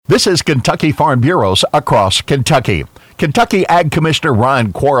This is Kentucky Farm Bureaus across Kentucky. Kentucky Ag Commissioner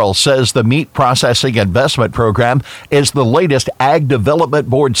Ryan Quarles says the Meat Processing Investment Program is the latest Ag Development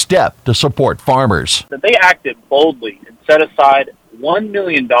Board step to support farmers. That they acted boldly and set aside $1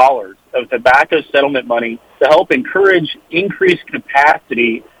 million of tobacco settlement money to help encourage increased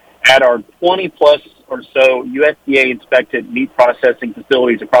capacity at our 20-plus or so USDA-inspected meat processing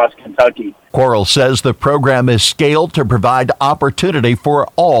facilities across Kentucky. Quarles says the program is scaled to provide opportunity for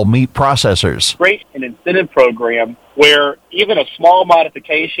all meat processors. Great an incentive program where even a small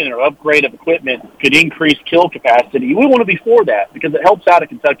modification or upgrade of equipment could increase kill capacity. We want to be for that because it helps out a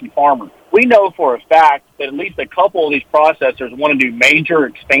Kentucky farmer. We know for a fact that at least a couple of these processors want to do major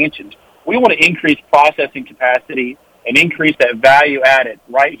expansions. We want to increase processing capacity and increase that value added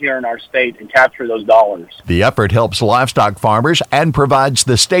right here in our state and capture those dollars. The effort helps livestock farmers and provides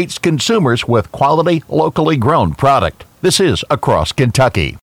the state's consumers with quality, locally grown product. This is Across Kentucky.